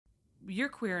you're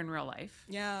queer in real life.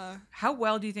 Yeah. How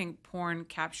well do you think porn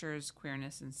captures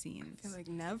queerness in scenes? I feel like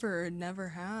never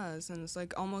has. And it's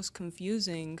like almost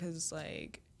confusing because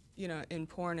like, you know, in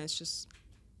porn it's just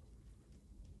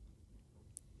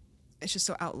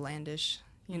so outlandish,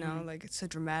 you know, like it's so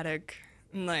dramatic.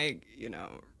 And like, you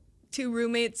know, two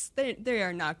roommates, they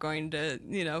are not going to,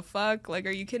 you know, fuck. Like,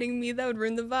 are you kidding me? That would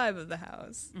ruin the vibe of the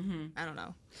house. I don't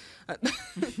know.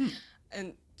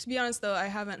 And to be honest, though, I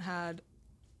haven't had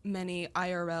many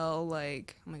IRL,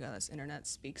 like, oh my God, that's internet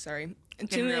speak, sorry.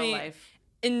 In real life.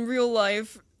 In real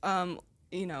life,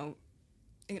 you know,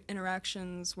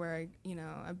 interactions where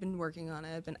I've been working on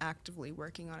it. I've been actively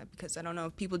working on it because I don't know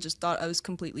if people just thought I was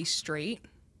completely straight.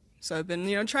 So I've been,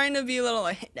 you know, trying to be a little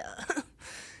like, no.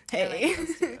 Hey,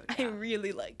 I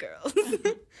really like girls.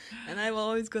 And I will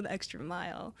always go the extra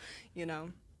mile, you know.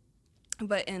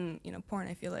 But in, you know, porn,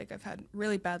 I feel like I've had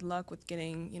really bad luck with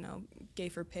getting, you know, gay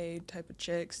for pay type of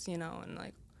chicks, you know, and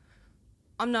like,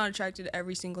 I'm not attracted to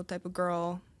every single type of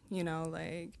girl, you know,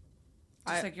 like.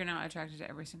 Just like you're not attracted to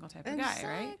every single type of guy,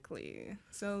 right? Exactly.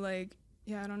 So like,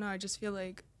 yeah, I don't know. I just feel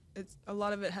like a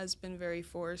lot of it has been very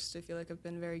forced. I feel like I've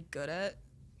been very good at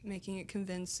making it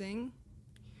convincing,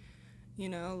 you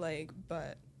know, like,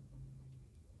 but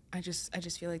I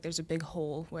just feel like there's a big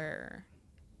hole where,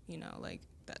 you know, like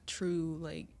that true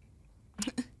like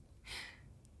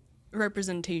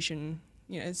representation,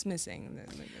 you know, it's missing.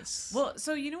 Well,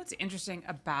 so you know what's interesting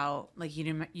about, like,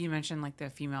 you mentioned like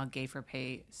the female gay for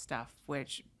pay stuff,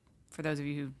 which for those of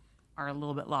you who are a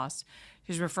little bit lost,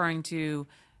 she's referring to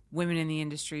women in the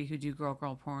industry who do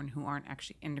girl porn who aren't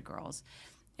actually into girls,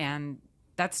 and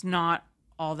that's not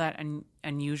all that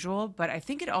unusual. But I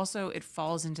think it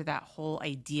falls into that whole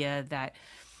idea that,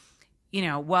 you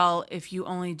know, well, if you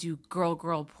only do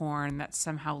girl porn, that's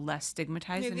somehow less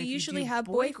stigmatized. Yeah, they usually have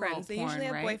boyfriends. They usually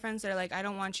have boyfriends that are like, I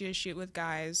don't want you to shoot with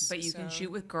guys. But you can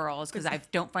shoot with girls because I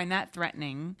don't find that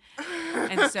threatening.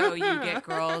 And so you get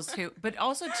girls who, but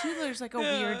also too, there's like a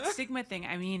weird stigma thing.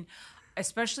 I mean,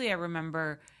 especially I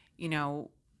remember, you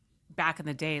know, back in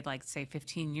the day, like say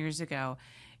 15 years ago,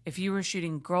 if you were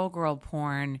shooting girl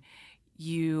porn,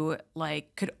 you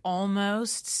like could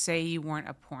almost say you weren't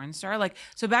a porn star. Like,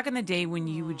 so back in the day when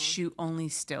you would shoot only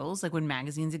stills, like when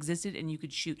magazines existed and you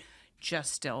could shoot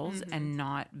just stills and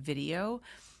not video,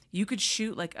 you could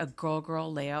shoot like a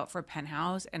girl layout for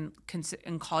Penthouse and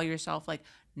call yourself like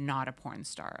not a porn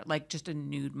star, like just a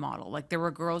nude model. Like there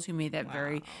were girls who made that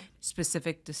very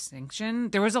specific distinction.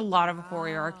 There was a lot of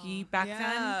hierarchy back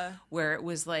then where it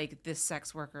was like this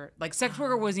sex worker, like sex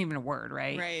worker wasn't even a word,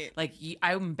 right? Right. Like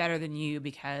I'm better than you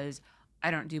because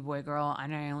I don't do boy girl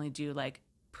and I only do like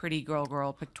pretty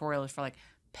girl pictorials for like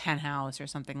Penthouse or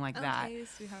something like that. Okay,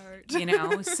 sweetheart. You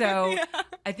know, so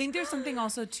I think there's something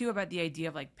also too about the idea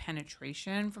of like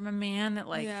penetration from a man that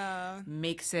like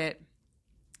makes it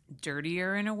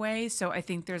dirtier in a way. So I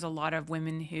think there's a lot of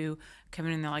women who come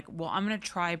in and they're like, well, I'm going to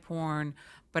try porn,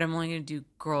 but I'm only going to do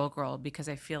girl because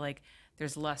I feel like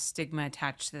there's less stigma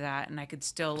attached to that. And I could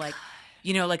still like,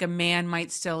 you know, like a man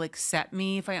might still accept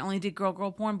me if I only did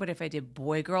girl porn, but if I did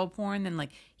boy girl porn, then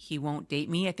like he won't date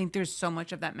me. I think there's so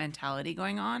much of that mentality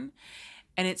going on.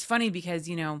 And it's funny because,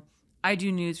 you know, I do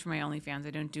nudes for my OnlyFans. I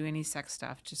don't do any sex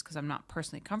stuff just because I'm not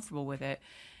personally comfortable with it.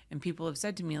 And people have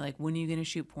said to me, like, when are you going to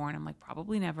shoot porn? I'm like,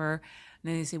 probably never.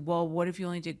 And then they say, well, what if you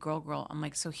only did girl? I'm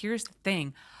like, so here's the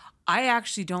thing. I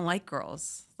actually don't like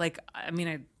girls. Like, I mean,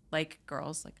 I like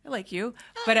girls. Like, I like you.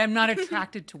 But I'm not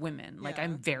attracted to women. Like,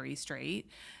 I'm very straight.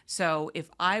 So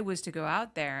if I was to go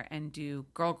out there and do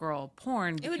girl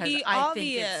porn because it would be I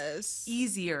obvious. think it's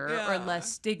easier or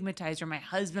less stigmatized or my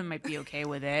husband might be okay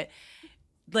with it,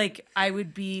 like, I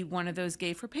would be one of those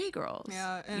gay for pay girls.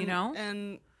 Yeah. And, you know?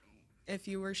 And if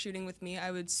you were shooting with me,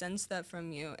 I would sense that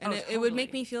from you. And it would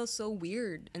make me feel so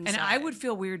weird inside. And I would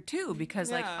feel weird too because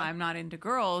like I'm not into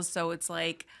girls. So it's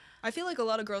like, I feel like a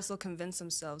lot of girls will convince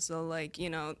themselves. They'll like, you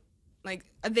know, like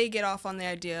they get off on the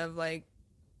idea of like,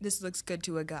 this looks good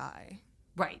to a guy.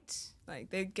 Right. Like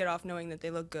they get off knowing that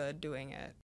they look good doing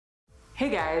it. Hey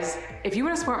guys, if you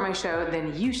want to support my show,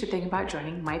 then you should think about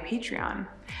joining my Patreon.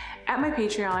 At my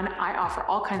Patreon, I offer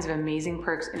all kinds of amazing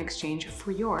perks in exchange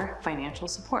for your financial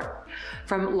support.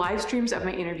 From live streams of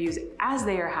my interviews as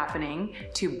they are happening,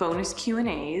 to bonus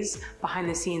Q&As, behind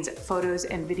the scenes photos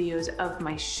and videos of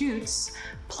my shoots,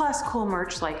 plus cool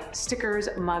merch like stickers,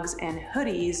 mugs, and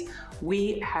hoodies,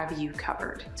 we have you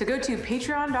covered. So go to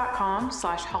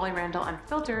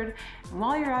patreon.com/HollyRandallUnfiltered, and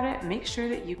while you're at it, make sure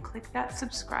that you click that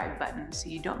subscribe button so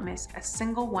you don't miss a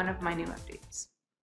single one of my new updates.